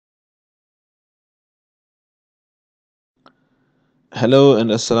Hello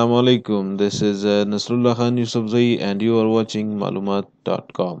and Assalamu alaikum. This is Nasrullah Khan yousafzai and you are watching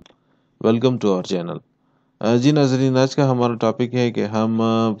malumat.com. Welcome to our channel. जी नाजरीन, आज का हमारा topic है कि हम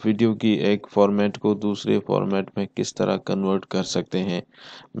वीडियो की एक फॉर्मेट को दूसरे फॉर्मेट में किस तरह कन्वर्ट कर सकते हैं।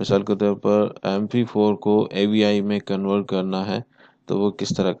 मिसाल के तौर पर MP4 को AVI में कन्वर्ट करना है तो वो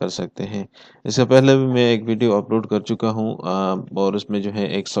किस तरह कर सकते हैं। इससे पहले भी मैं एक वीडियो अपलोड कर चुका हूँ और उसमें जो है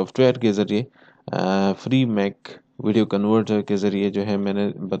एक सॉफ्टवेयर के ज़रिए फ्री मैक वीडियो कन्वर्टर के ज़रिए जो है मैंने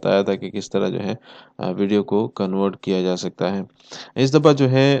बताया था कि किस तरह जो है वीडियो को कन्वर्ट किया जा सकता है। इस दफ़ा जो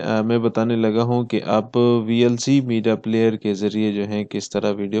है मैं बताने लगा हूँ कि आप VLC मीडिया प्लेयर के ज़रिए जो है किस तरह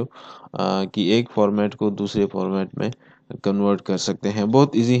वीडियो की एक फॉर्मेट को दूसरे फॉर्मेट में कन्वर्ट कर सकते हैं।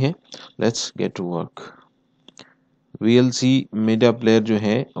 बहुत इजी है। Let's get to work. VLC media player जो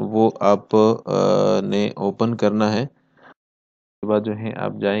है वो आप ने ओपन करना है। के बाद जो है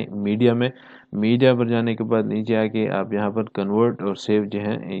आप जाएं मीडिया में। मीडिया पर जाने के बाद नीचे आके आप यहाँ पर कन्वर्ट और सेव जो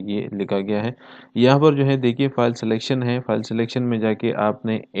है ये लिखा गया है। यहाँ पर जो है देखिए फाइल सिलेक्शन है। फाइल सिलेक्शन में जाके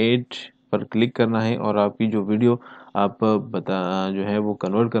आपने ऐड पर क्लिक करना है और आपकी जो वीडियो आप जो है वो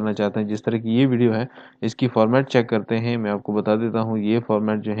कन्वर्ट करना चाहते हैं, जिस तरह की ये वीडियो है इसकी फॉर्मेट चेक करते हैं। मैं आपको बता देता हूँ ये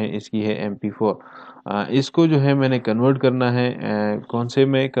फॉर्मेट जो है इसकी है MP4। इसको जो है मैंने कन्वर्ट करना है। कौन से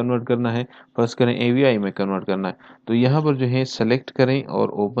में कन्वर्ट करना है? फर्स्ट करें AVI में कन्वर्ट करना है। तो यहाँ पर जो है सेलेक्ट करें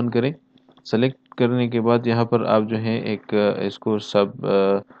और ओपन करें। सेलेक्ट करने के बाद यहाँ पर आप जो है एक इसको सब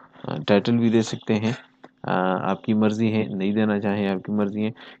टाइटल भी दे सकते हैं। आपकी मर्ज़ी है, नहीं देना चाहें आपकी मर्ज़ी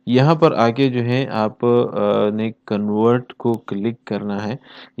है। यहाँ पर आके जो है आप ने कन्वर्ट को क्लिक करना है।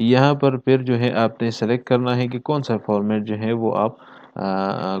 यहाँ पर फिर जो है आपने सेलेक्ट करना है कि कौन सा फॉर्मेट जो है वो आप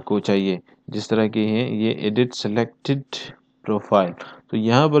को चाहिए। जिस तरह के हैं ये एडिट सेलेक्टेड प्रोफाइल, तो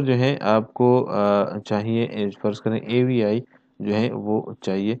यहाँ पर जो है आपको चाहिए फर्ज करें AVI जो है वो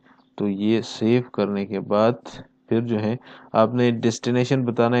चाहिए। तो ये सेव करने के बाद फिर जो है आपने डेस्टिनेशन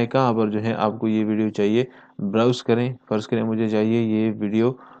बताना है कहाँ पर जो है आपको ये वीडियो चाहिए। ब्राउज़ करें। फ़र्ज़ करें मुझे चाहिए ये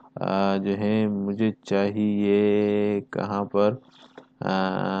वीडियो जो है मुझे चाहिए कहाँ पर,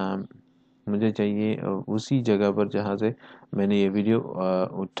 मुझे चाहिए उसी जगह पर जहाँ से मैंने ये वीडियो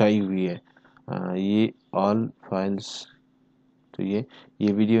उठाई हुई है। ये ऑल फाइल्स, तो ये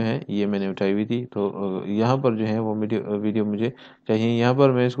वीडियो है, ये मैंने उठाई हुई थी। तो यहाँ पर जो है वो वीडियो मुझे चाहिए। यहाँ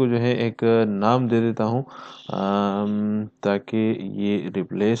पर मैं इसको जो है एक नाम दे देता हूँ ताकि ये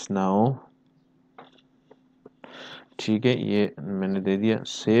रिप्लेस ना हो। ठीक है, ये मैंने दे दिया।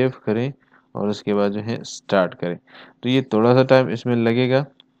 सेव करें और उसके बाद जो है स्टार्ट करें। तो ये थोड़ा सा टाइम इसमें लगेगा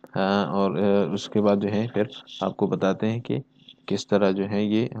और उसके बाद जो है फिर आपको बताते हैं कि किस तरह जो है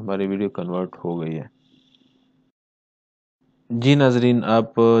ये हमारी वीडियो कन्वर्ट हो गई है। जी नाजरीन,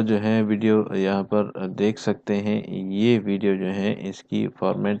 आप जो है वीडियो यहाँ पर देख सकते हैं। ये वीडियो जो है इसकी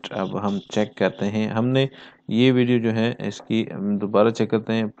फॉर्मेट अब हम चेक करते हैं। हमने ये वीडियो जो है इसकी दोबारा चेक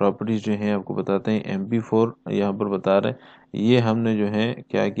करते हैं। प्रॉपर्टीज़ जो है आपको बताते हैं। MP4 यहाँ पर बता रहे हैं। ये हमने जो है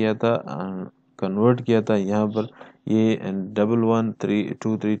क्या किया था, कन्वर्ट किया था। यहाँ पर ये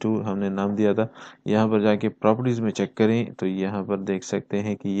 113232 हमने नाम दिया था। यहाँ पर जाके प्रॉपर्टीज़ में चेक करें तो यहाँ पर देख सकते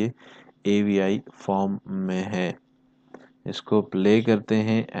हैं कि ये AVI फॉर्म में है। इसको प्ले करते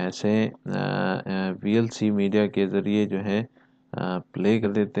हैं ऐसे VLC मीडिया के ज़रिए जो है प्ले कर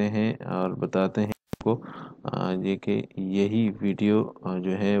देते हैं और बताते हैं आपको ये कि यही वीडियो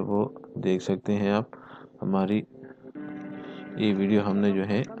जो है वो देख सकते हैं आप। हमारी ये वीडियो हमने जो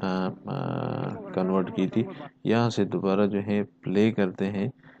है कन्वर्ट की थी। यहाँ से दोबारा जो है प्ले करते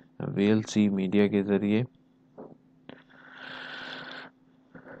हैं VLC मीडिया के ज़रिए।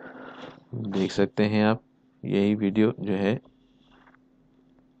 देख सकते हैं आप यही वीडियो जो है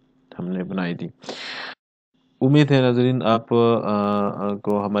हमने बनाई थी। उम्मीद है नाज़रीन आप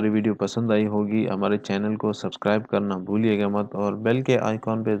को हमारी वीडियो पसंद आई होगी। हमारे चैनल को सब्सक्राइब करना भूलिएगा मत और बेल के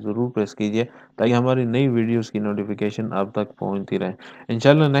आइकॉन पे ज़रूर प्रेस कीजिए ताकि हमारी नई वीडियोस की नोटिफिकेशन आप तक पहुंचती रहे।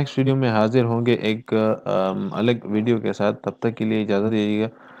 इंशाल्लाह नेक्स्ट वीडियो में हाजिर होंगे एक अलग वीडियो के साथ। तब तक के लिए इजाज़त दीजिएगा।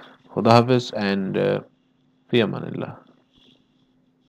 खुदा हाफिज़ एंड फ़ी अमानिल्लाह।